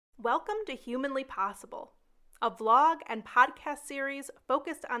Welcome to Humanly Possible, a vlog and podcast series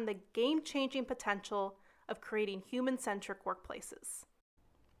focused on the game-changing potential of creating human-centric workplaces.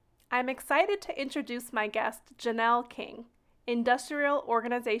 I'm excited to introduce my guest, Janelle King, industrial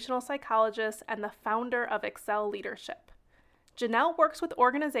organizational psychologist and the founder of Excel Leadership. Janelle works with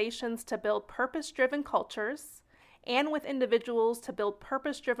organizations to build purpose-driven cultures and with individuals to build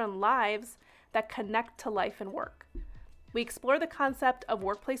purpose-driven lives that connect to life and work. We explore the concept of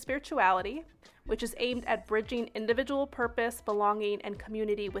workplace spirituality, which is aimed at bridging individual purpose, belonging, and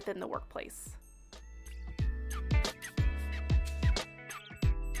community within the workplace.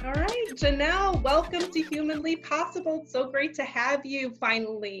 All right, Janelle, welcome to Humanly Possible. It's so great to have you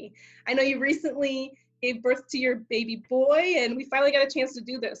finally. I know you recently gave birth to your baby boy, and we finally got a chance to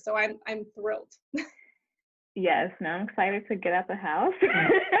do this, so I'm thrilled. Yes, now I'm excited to get out the house.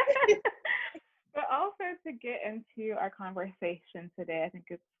 But also to get into our conversation today. I think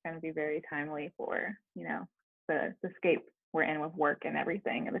it's going to be very timely for, the scape we're in with work and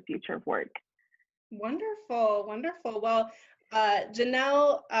everything and the future of work. Wonderful, wonderful. Well,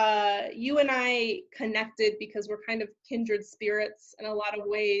 Janelle, you and I connected because we're kind of kindred spirits in a lot of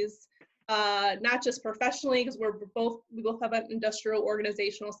ways, not just professionally, because we both have an industrial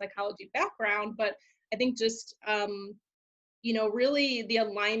organizational psychology background, but I think just, really the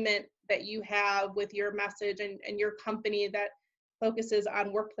alignment that you have with your message and your company that focuses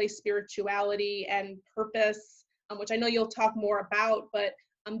on workplace spirituality and purpose, which I know you'll talk more about, but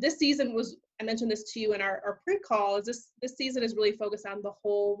this season I mentioned this to you in our pre-call, is this season is really focused on the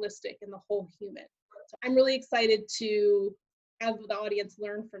holistic and the whole human. So I'm really excited to have the audience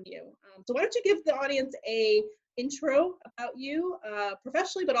learn from you. So why don't you give the audience a intro about you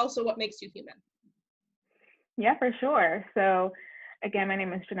professionally, but also what makes you human? Yeah, for sure. So again, my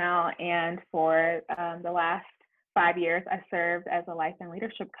name is Janelle, and for the last 5 years, I served as a life and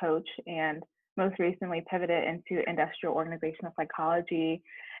leadership coach, and most recently pivoted into industrial organizational psychology.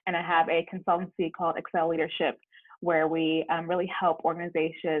 And I have a consultancy called Excel Leadership, where we really help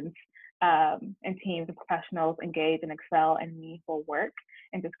organizations and teams and professionals engage and excel in meaningful work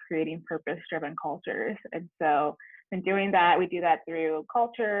and just creating purpose-driven cultures. And so in doing that, we do that through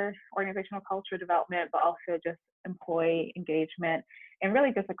culture, organizational culture development, but also just employee engagement and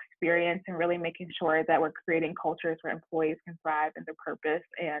really just experience and really making sure that we're creating cultures where employees can thrive in their purpose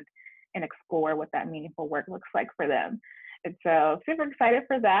and explore what that meaningful work looks like for them. And so super excited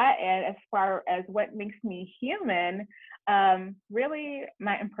for that. And as far as what makes me human, really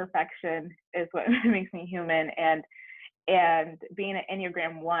my imperfection is what makes me human. And being an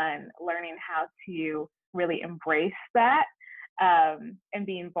Enneagram 1, learning how to really embrace that and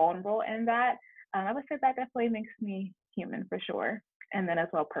being vulnerable in that, I would say that definitely makes me human for sure. And then as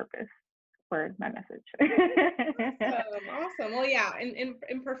well, purpose for my message. Awesome. Well, yeah, in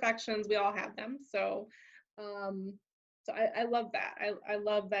imperfections, we all have them. So, I love that. I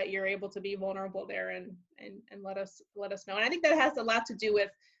love that you're able to be vulnerable there and let us know. And I think that has a lot to do with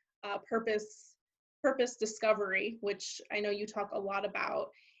purpose discovery, which I know you talk a lot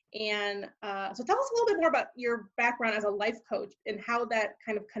about. And so tell us a little bit more about your background as a life coach and how that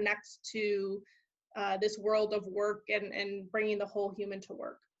kind of connects to this world of work and bringing the whole human to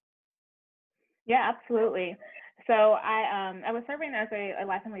work. Yeah, absolutely. So I was serving as a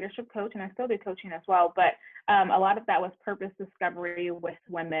life and leadership coach, and I still do coaching as well. But a lot of that was purpose discovery with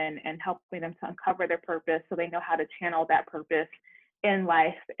women and helping them to uncover their purpose so they know how to channel that purpose in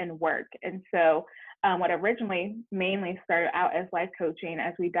life and work. And so what originally mainly started out as life coaching,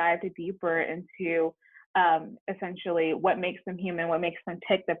 as we dived deeper into essentially what makes them human, what makes them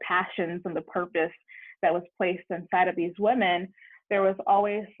tick, the passions and the purpose that was placed inside of these women, there was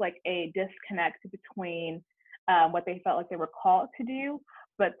always like a disconnect between what they felt like they were called to do,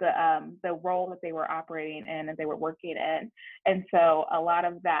 but the role that they were operating in and they were working in. And so a lot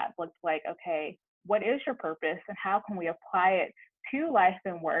of that looked like, okay, what is your purpose and how can we apply it to life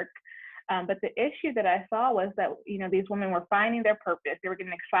and work? But the issue that I saw was that, these women were finding their purpose. They were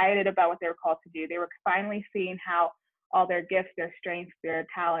getting excited about what they were called to do. They were finally seeing how all their gifts, their strengths, their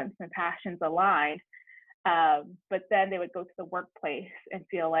talents and passions aligned. But then they would go to the workplace and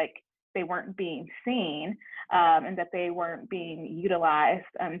feel like they weren't being seen and that they weren't being utilized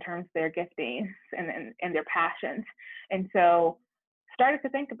in terms of their giftings and their passions. And so started to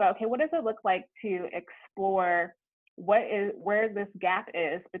think about, okay, what does it look like to explore where this gap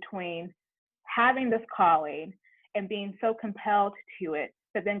is between having this calling and being so compelled to it,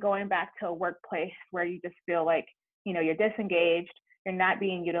 but then going back to a workplace where you just feel like, you're disengaged, you're not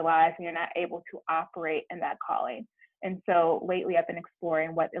being utilized, and you're not able to operate in that calling. And so lately I've been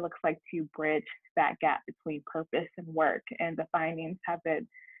exploring what it looks like to bridge that gap between purpose and work. And the findings have been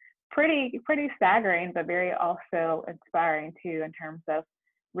pretty staggering, but very also inspiring too, in terms of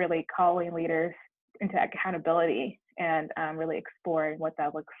really calling leaders into accountability and really exploring what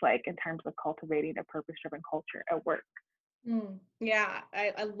that looks like in terms of cultivating a purpose-driven culture at work. Yeah,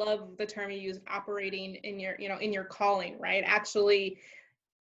 I love the term you use, operating in your, in your calling, right? Actually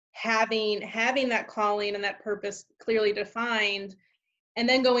having that calling and that purpose clearly defined, and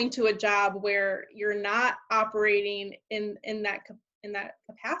then going to a job where you're not operating in that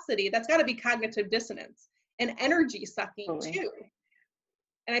capacity. That's got to be cognitive dissonance and energy sucking Absolutely. too.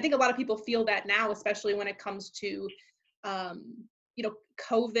 And I think a lot of people feel that now, especially when it comes to um,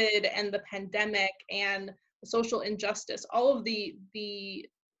 COVID and the pandemic and social injustice, all of the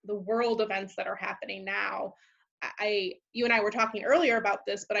world events that are happening now. You and I were talking earlier about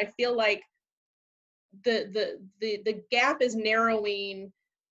this, but I feel like the gap is narrowing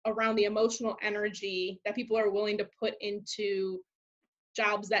around the emotional energy that people are willing to put into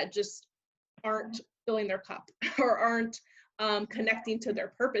jobs that just aren't filling their cup or aren't connecting to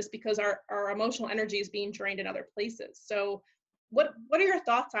their purpose, because our emotional energy is being drained in other places. So what are your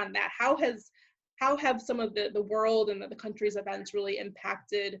thoughts on that? How have some of the world and the country's events really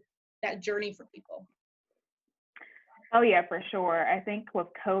impacted that journey for people? Oh yeah, for sure. I think with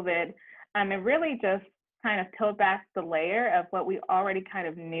COVID, it really just kind of peeled back the layer of what we already kind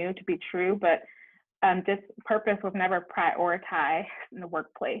of knew to be true, but just purpose was never prioritized in the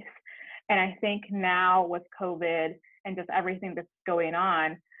workplace. And I think now with COVID and just everything that's going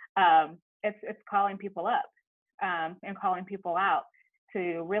on, it's calling people up and calling people out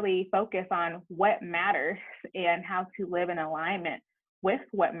to really focus on what matters and how to live in alignment with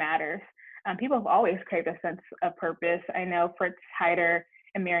what matters. People have always craved a sense of purpose. I know Fritz Heider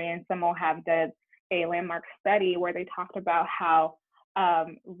and Marianne Simmel have done a landmark study where they talked about how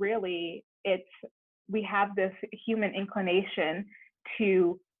really we have this human inclination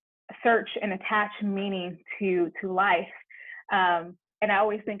to search and attach meaning to life. And I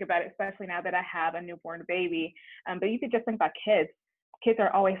always think about it, especially now that I have a newborn baby. But you could just think about kids. Kids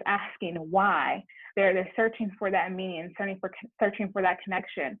are always asking why. They're searching for that meaning, searching for that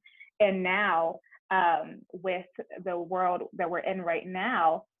connection. And now, with the world that we're in right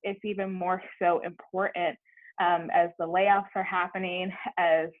now, it's even more so important as the layoffs are happening,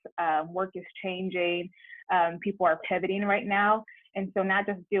 as work is changing, people are pivoting right now. And so not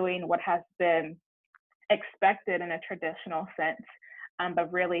just doing what has been expected in a traditional sense,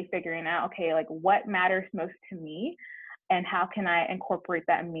 but really figuring out, okay, like what matters most to me and how can I incorporate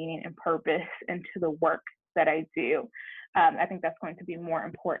that meaning and purpose into the work that I do. I think that's going to be more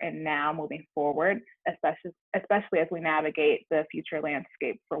important now moving forward, especially as we navigate the future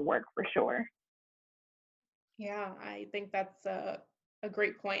landscape for work, for sure. Yeah, I think that's a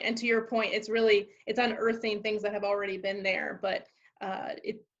great point. And to your point, it's unearthing things that have already been there, but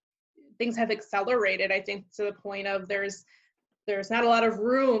it things have accelerated, I think, to the point of there's not a lot of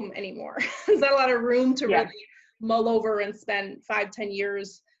room anymore. There's not a lot of room to Yeah. really mull over and spend 5-10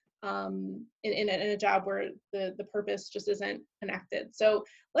 years in a job where the purpose just isn't connected. So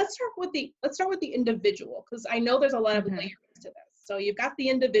let's start with the individual, because I know there's a lot of Mm-hmm. layers to this. So you've got the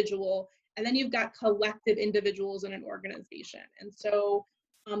individual, and then you've got collective individuals in an organization. And so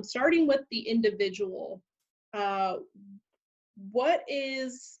starting with the individual, uh, what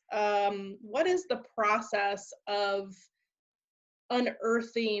is the process of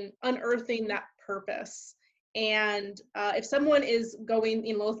unearthing that purpose? And if someone is going,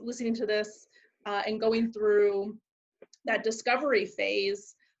 listening to this and going through that discovery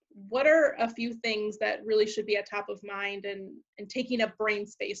phase, what are a few things that really should be at top of mind and taking up brain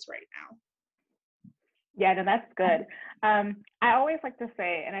space right now? Yeah, no, that's good. I always like to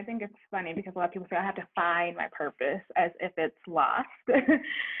say, and I think it's funny because a lot of people say I have to find my purpose as if it's lost.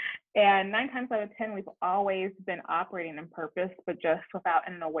 And 9 times out of 10, we've always been operating in purpose, but just without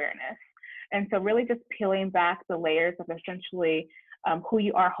an awareness. And so really just peeling back the layers of essentially who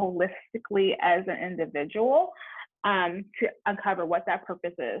you are holistically as an individual to uncover what that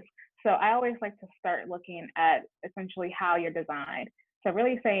purpose is. So I always like to start looking at essentially how you're designed. So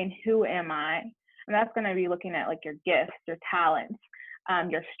really saying, who am I? And that's going to be looking at like your gifts, your talents,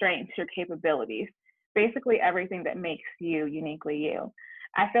 your strengths, your capabilities, basically everything that makes you uniquely you.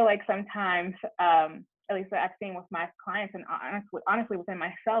 I feel like sometimes, at least I've seen with my clients and honestly within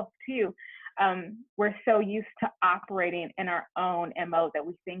myself too, we're so used to operating in our own MO that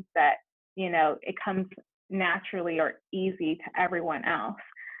we think that, it comes naturally or easy to everyone else.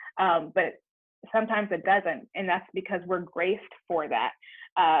 But sometimes it doesn't. And that's because we're graced for that.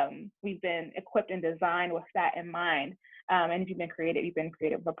 We've been equipped and designed with that in mind. And if you've been created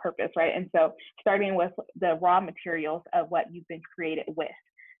with a purpose, right? And so starting with the raw materials of what you've been created with.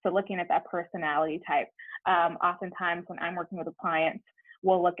 So looking at that personality type. Oftentimes when I'm working with the clients,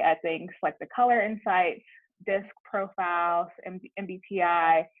 we'll look at things like the color insights, DISC profiles,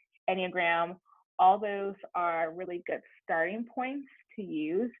 MBTI, Enneagram. All those are really good starting points to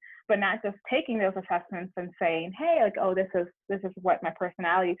use, but not just taking those assessments and saying, hey, like, oh, this is what my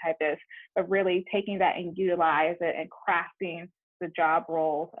personality type is, but really taking that and utilize it and crafting the job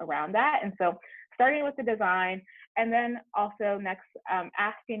roles around that. And so starting with the design, and then also next,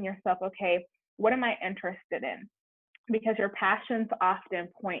 asking yourself, okay, what am I interested in? Because your passions often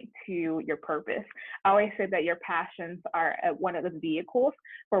point to your purpose. I always say that your passions are one of the vehicles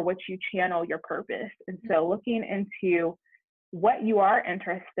for which you channel your purpose. And so looking into what you are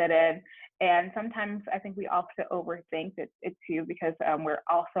interested in, and sometimes I think we also overthink it too, because we're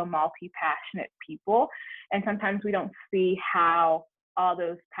also multi-passionate people, and sometimes we don't see how all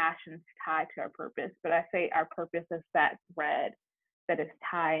those passions tie to our purpose. But I say our purpose is that thread that is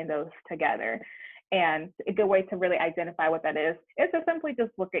tying those together. And a good way to really identify what that is to simply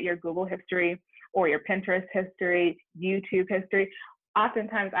just look at your Google history or your Pinterest history, YouTube history.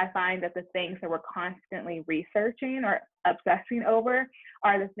 Oftentimes I find that the things that we're constantly researching or obsessing over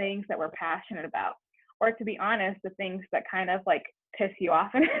are the things that we're passionate about. Or to be honest, the things that kind of like piss you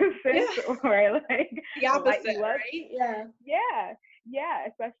off in a sense, or like the opposite, light you up. right? Yeah,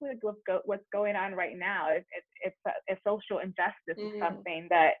 especially with what's going on right now. If social injustice is something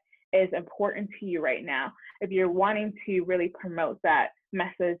that is important to you right now, if you're wanting to really promote that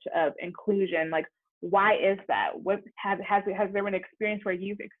message of inclusion, like, why is that? What has there been an experience where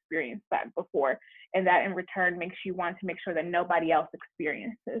you've experienced that before, and that in return makes you want to make sure that nobody else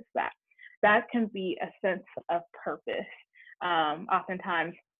experiences that? That can be a sense of purpose.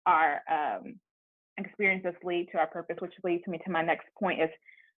 Oftentimes our experiences lead to our purpose, which leads me to my next point: is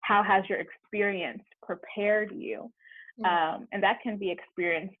how has your experience prepared you? And that can be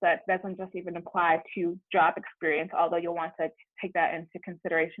experience that doesn't just even apply to job experience, although you'll want to take that into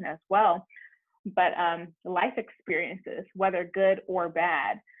consideration as well. But life experiences, whether good or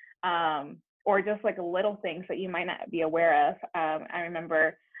bad, or just like little things that you might not be aware of. I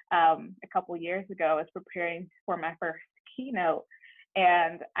remember a couple years ago, I was preparing for my first keynote,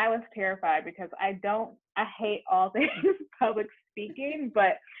 and I was terrified because I hate all things public speaking,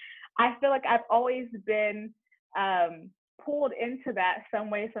 but I feel like I've always been pulled into that some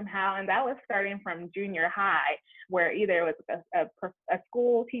way, somehow. And that was starting from junior high, where either it was a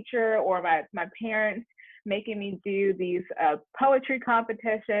school teacher or my parents making me do these poetry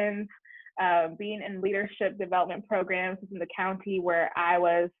competitions, being in leadership development programs in the county where I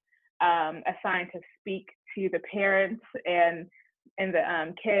was assigned to speak to the parents and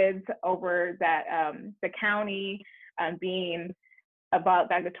the kids over that the county, being about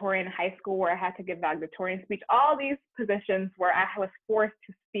valedictorian in high school where I had to give valedictorian speech, all these positions where I was forced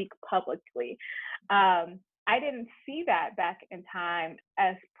to speak publicly. I didn't see that back in time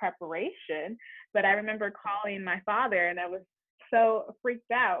as preparation, but I remember calling my father, and I was so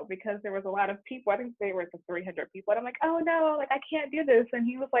freaked out because there was a lot of people. I think there were 300 people. And I'm like, oh no, like I can't do this. And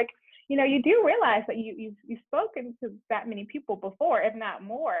he was like, you know, you do realize that you've spoken to that many people before, if not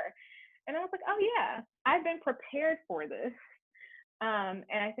more. And I was like, oh yeah, I've been prepared for this. And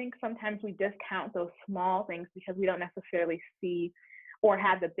I think sometimes we discount those small things because we don't necessarily see or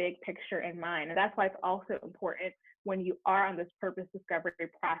have the big picture in mind. And that's why it's also important when you are on this purpose discovery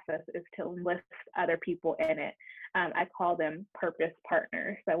process is to enlist other people in it. I call them purpose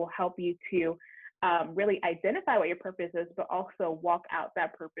partners that will help you to really identify what your purpose is, but also walk out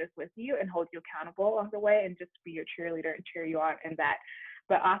that purpose with you and hold you accountable along the way and just be your cheerleader and cheer you on in that.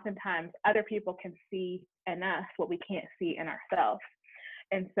 But oftentimes other people can see in us what we can't see in ourselves.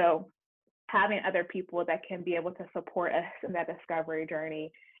 And so having other people that can be able to support us in that discovery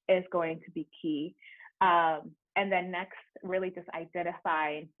journey is going to be key. And then next, really just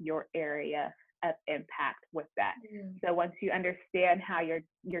identifying your area of impact with that. So once you understand how your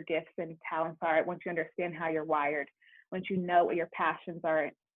gifts and talents are, once you understand how you're wired, once you know what your passions are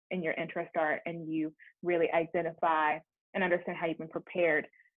and your interests are, and you really identify and understand how you've been prepared,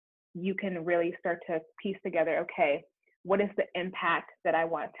 you can really start to piece together, okay, what is the impact that I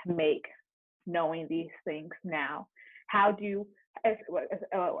want to make knowing these things now? A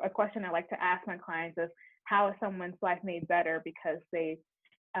question I like to ask my clients is, how is someone's life made better because they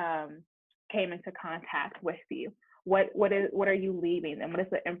came into contact with you? What are you leaving them? What is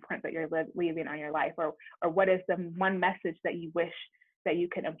the imprint that you're leaving on your life? Or what is the one message that you wish that you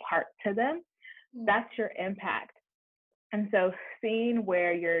could impart to them? That's your impact. And so seeing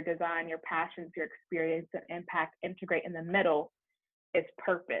where your design, your passions, your experience, and impact integrate in the middle is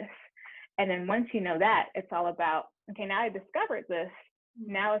purpose. And then once you know that, it's all about, okay, now I discovered this.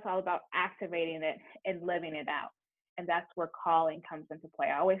 Now it's all about activating it and living it out. And that's where calling comes into play.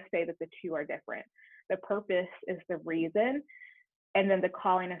 I always say that the two are different. The purpose is the reason, and then the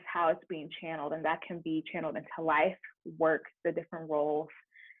calling is how it's being channeled. And that can be channeled into life, work, the different roles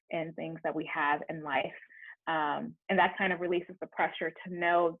and things that we have in life. And that kind of releases the pressure to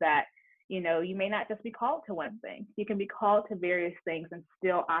know that, you may not just be called to one thing. You can be called to various things and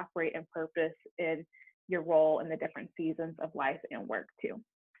still operate in purpose in your role in the different seasons of life and work too.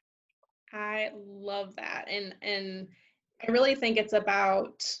 I love that. And I really think it's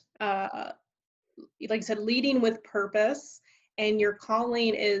about like I said, leading with purpose, and your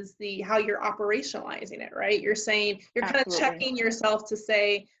calling is the how you're operationalizing it, right? You're saying you're kind of Absolutely. checking yourself to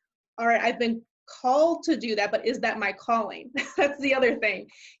say, all right, I've been called to do that, but is that my calling? That's the other thing.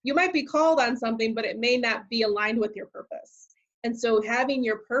 You might be called on something, but it may not be aligned with your purpose. And so having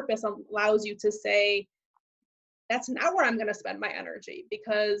your purpose allows you to say, that's not where I'm going to spend my energy,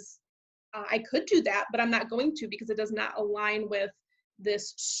 because I could do that, but I'm not going to, because it does not align with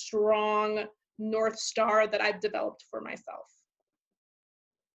this strong North Star that I've developed for myself.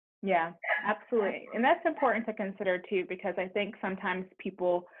 Yeah, absolutely. And that's important to consider too, because I think sometimes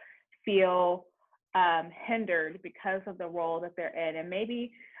people feel hindered because of the role that they're in. And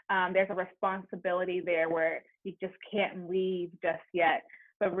maybe there's a responsibility there where you just can't leave just yet,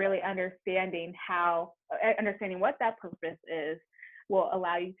 but really understanding what that purpose is will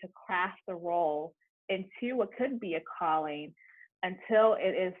allow you to craft the role into what could be a calling until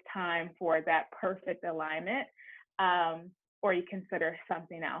it is time for that perfect alignment. Or you consider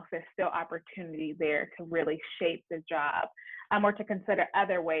something else. There's still opportunity there to really shape the job, or to consider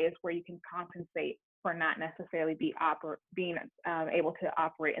other ways where you can compensate for not necessarily being able to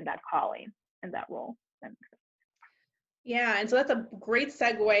operate in that calling, in that role. Yeah, and so that's a great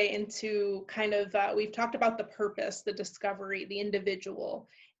segue into kind of, we've talked about the purpose, the discovery, the individual.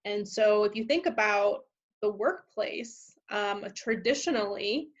 And so if you think about the workplace,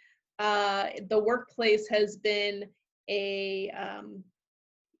 traditionally, the workplace has been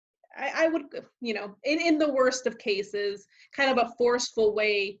I would, in the worst of cases, kind of a forceful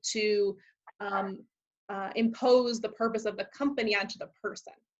way to impose the purpose of the company onto the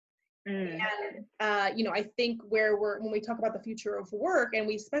person. Mm. And, I think when we talk about the future of work, and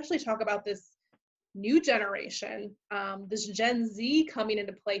we especially talk about this new generation, this Gen Z coming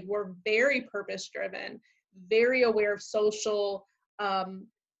into play, who are very purpose driven, very aware of um,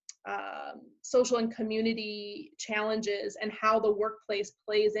 social and community challenges and how the workplace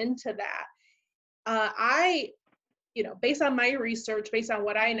plays into that. Based on my research, based on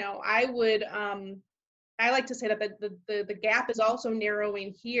what I know, I like to say that the gap is also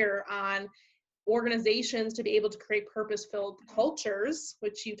narrowing here on organizations to be able to create purpose-filled cultures,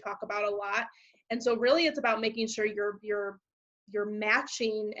 which you talk about a lot. And so really it's about making sure you're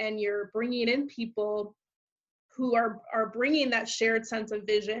matching and you're bringing in people who are bringing that shared sense of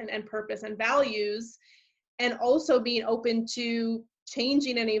vision and purpose and values, and also being open to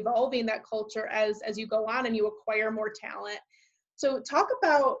changing and evolving that culture as you go on and you acquire more talent. So talk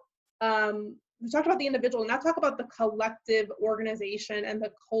about, we talked about the individual, now talk about the collective organization and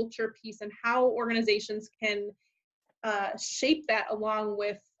the culture piece, and how organizations can shape that, along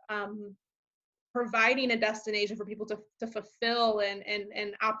with providing a destination for people to fulfill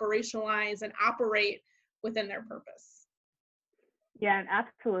and operationalize and operate within their purpose. Yeah,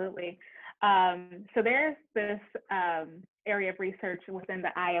 absolutely. So there's this area of research within the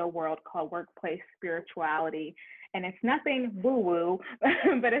IO world called workplace spirituality. And it's nothing woo-woo,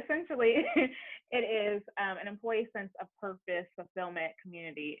 but essentially it is an employee sense of purpose, fulfillment,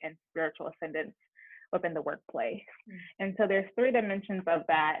 community, and spiritual ascendance within the workplace. And so there's 3 dimensions of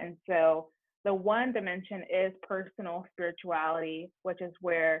that. And so the one dimension is personal spirituality, which is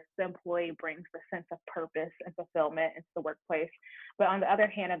where the employee brings the sense of purpose and fulfillment into the workplace. But on the other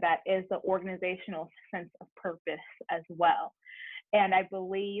hand of that is the organizational sense of purpose as well. And I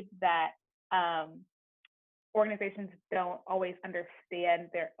believe that organizations don't always understand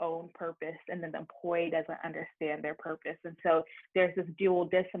their own purpose, and then the employee doesn't understand their purpose. And so there's this dual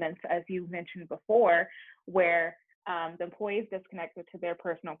dissonance, as you mentioned before, where the employee is disconnected to their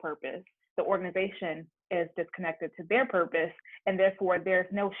personal purpose, the organization is disconnected to their purpose, and therefore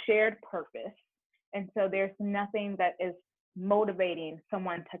there's no shared purpose. And so there's nothing that is motivating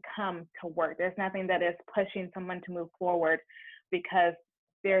someone to come to work. There's nothing that is pushing someone to move forward, because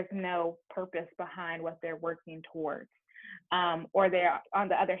there's no purpose behind what they're working towards. Or on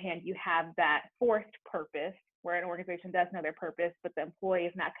the other hand, you have that forced purpose where an organization does know their purpose, but the employee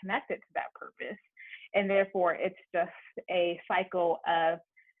is not connected to that purpose. And therefore, it's just a cycle of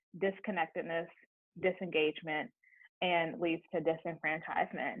disconnectedness, disengagement, and leads to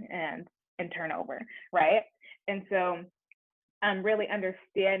disenfranchisement and turnover, right? And so really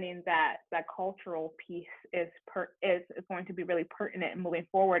understanding that that cultural piece is going to be really pertinent moving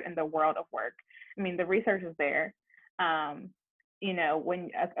forward in the world of work. I mean, the research is there. When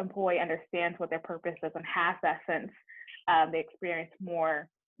an employee understands what their purpose is and has that sense, they experience more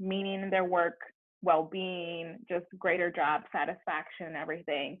meaning in their work, well-being, just greater job satisfaction and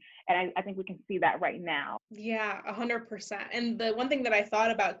everything. And I think we can see that right now. Yeah, 100%. And the one thing that I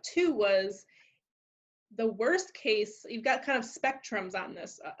thought about too was the worst case, you've got kind of spectrums on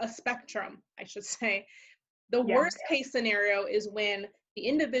this, a spectrum, I should say. The Yeah. worst case scenario is when the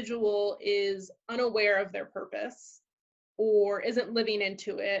individual is unaware of their purpose or isn't living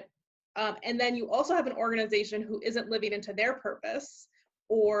into it. And then you also have an organization who isn't living into their purpose,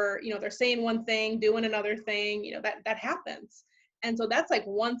 or they're saying one thing, doing another thing. That happens. And so that's like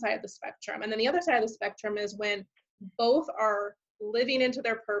one side of the spectrum. And then the other side of the spectrum is when both are living into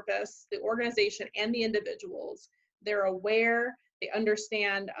their purpose, the organization and the individuals. They're aware, they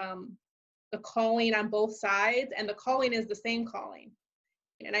understand the calling on both sides, and the calling is the same calling.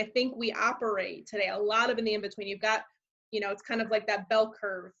 And I think we operate today a lot of in the in-between. You've got, it's kind of like that bell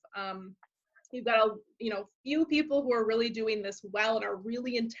curve. You've got few people who are really doing this well and are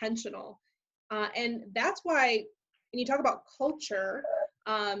really intentional. And that's why when you talk about culture,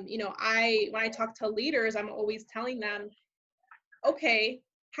 when I talk to leaders, I'm always telling them, okay,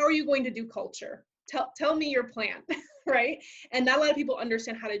 how are you going to do culture? Tell me your plan, right? And not a lot of people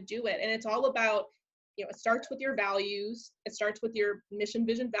understand how to do it. And it's all about, it starts with your values. It starts with your mission,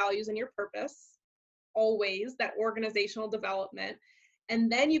 vision, values, and your purpose. Always that organizational development.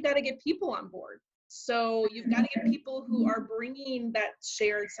 And then you've got to get people on board. So you've got to get people who are bringing that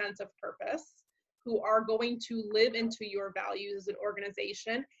shared sense of purpose, who are going to live into your values as an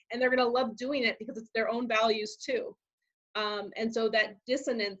organization, and they're going to love doing it because it's their own values too. And so that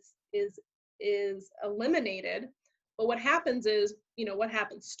dissonance is eliminated. But what happens is, what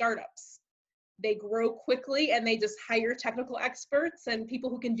happens? Startups, they grow quickly and they just hire technical experts and people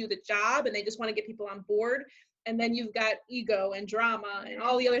who can do the job, and they just want to get people on board. And then you've got ego and drama and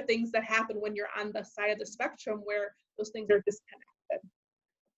all the other things that happen when you're on the side of the spectrum where those things are disconnected.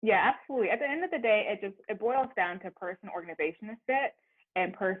 Yeah, absolutely. At the end of the day, it boils down to person organization fit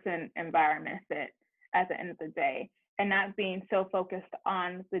and person environment fit at the end of the day, and not being so focused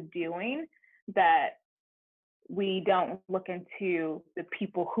on the doing that we don't look into the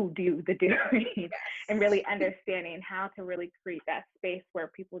people who do the doing and really understanding how to really create that space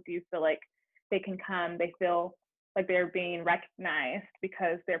where people do feel like they can come, they feel like they're being recognized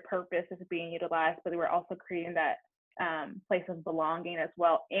because their purpose is being utilized, but we're also creating that place of belonging as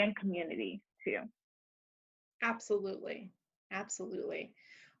well, and community too. Absolutely.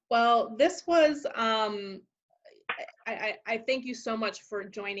 Well, this was I thank you so much for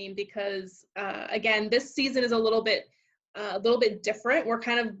joining, because again, this season is a little bit different. We're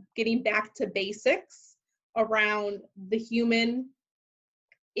kind of getting back to basics around the human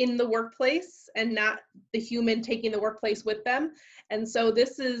in the workplace and not the human taking the workplace with them. And so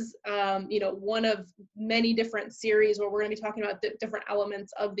this is one of many different series where we're going to be talking about the different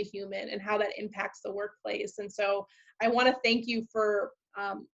elements of the human and how that impacts the workplace. And so I want to thank you for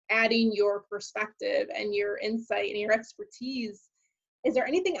adding your perspective and your insight and your expertise. Is there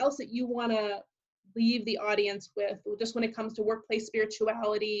anything else that you want to leave the audience with, just when it comes to workplace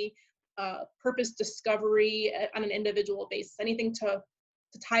spirituality, purpose discovery on an individual basis? Anything to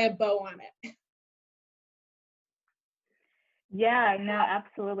tie a bow on it? Yeah, no,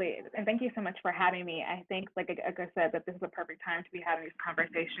 absolutely. And thank you so much for having me. I think, like I said, that this is a perfect time to be having these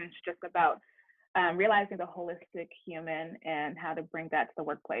conversations just about realizing the holistic human and how to bring that to the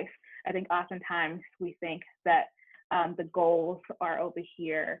workplace. I think oftentimes we think that the goals are over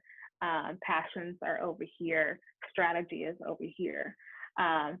here, passions are over here, strategy is over here,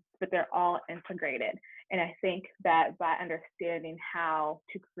 but they're all integrated. And I think that by understanding how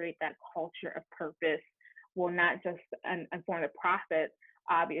to create that culture of purpose will not just inform the profit,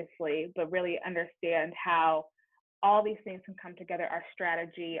 obviously, but really understand how all these things can come together. Our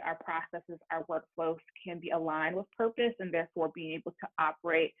strategy, our processes, our workflows can be aligned with purpose, and therefore being able to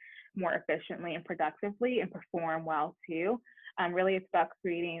operate more efficiently and productively and perform well too. Really, it's about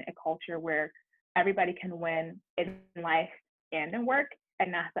creating a culture where everybody can win in life and in work,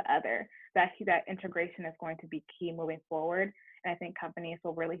 and not the other. That integration is going to be key moving forward. And I think companies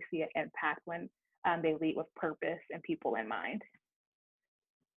will really see an impact when they lead with purpose and people in mind.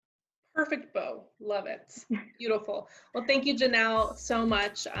 Perfect bow. Love it. Beautiful. Well, thank you, Janelle, so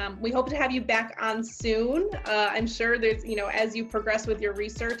much. We hope to have you back on soon. I'm sure there's, as you progress with your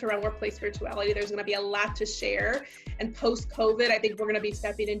research around workplace spirituality, there's going to be a lot to share. And post-COVID, I think we're going to be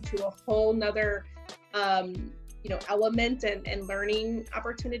stepping into a whole nother, element and learning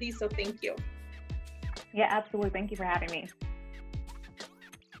opportunities. So thank you. Yeah, absolutely. Thank you for having me.